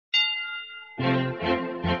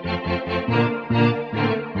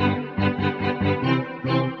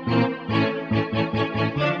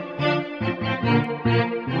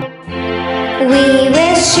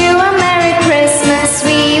wish you a Merry Christmas.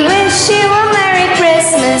 We wish you a Merry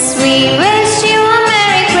Christmas. We wish you a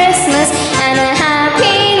Merry Christmas and a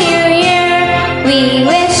Happy New Year. We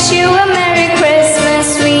wish you a Merry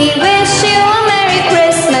Christmas. We wish you a Merry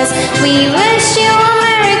Christmas. We wish you a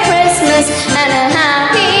Merry Christmas and a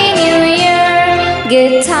Happy New Year.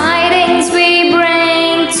 Good tidings we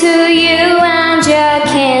bring to you and your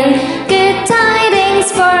kin. Good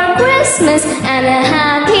tidings for Christmas and a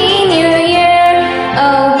Happy New Year.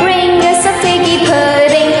 Oh, bring us a figgy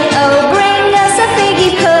pudding. Oh, bring us a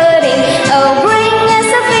figgy pudding. Oh, bring us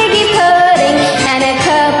a figgy pudding and a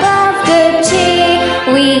cup of good tea.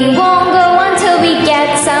 We won't go until we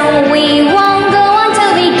get some. We won't go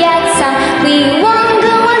until we get some. We won't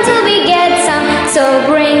go until we get some. So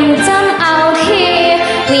bring some out here.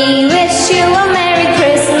 We wish you a Merry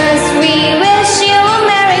Christmas. We wish you a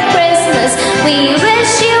Merry Christmas. We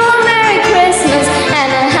wish you a Merry Christmas and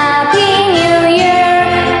a Happy New Year.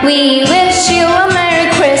 We wish you a Merry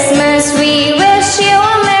Christmas. We wish you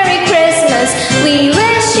a Merry Christmas. We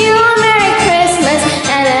wish you a Merry Christmas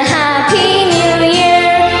and a Happy New Year.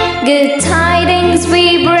 Good tidings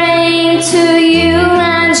we bring to you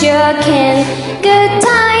and your kin. Good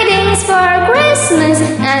tidings for Christmas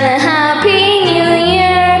and a Happy New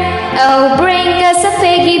Year. Oh, bring us a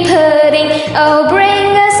figgy pudding. Oh,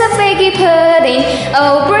 bring us a figgy pudding.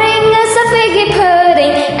 Oh, bring us a figgy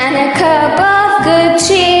pudding and a cup of good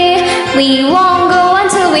cheer. We won't go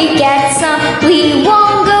until we get some. We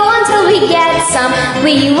won't go until we get some.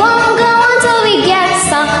 We won't go until we get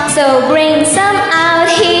some. So bring some out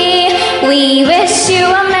here. We wish you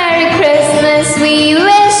a Merry Christmas. We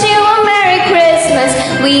wish you a Merry Christmas.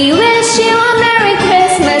 We wish you a Merry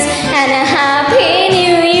Christmas and a Happy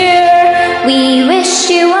New Year. We wish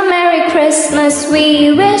you a Merry Christmas.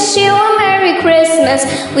 We wish you a Merry Christmas.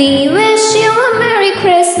 We wish you a Merry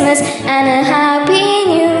Christmas and a Happy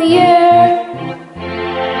New Year.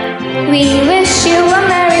 We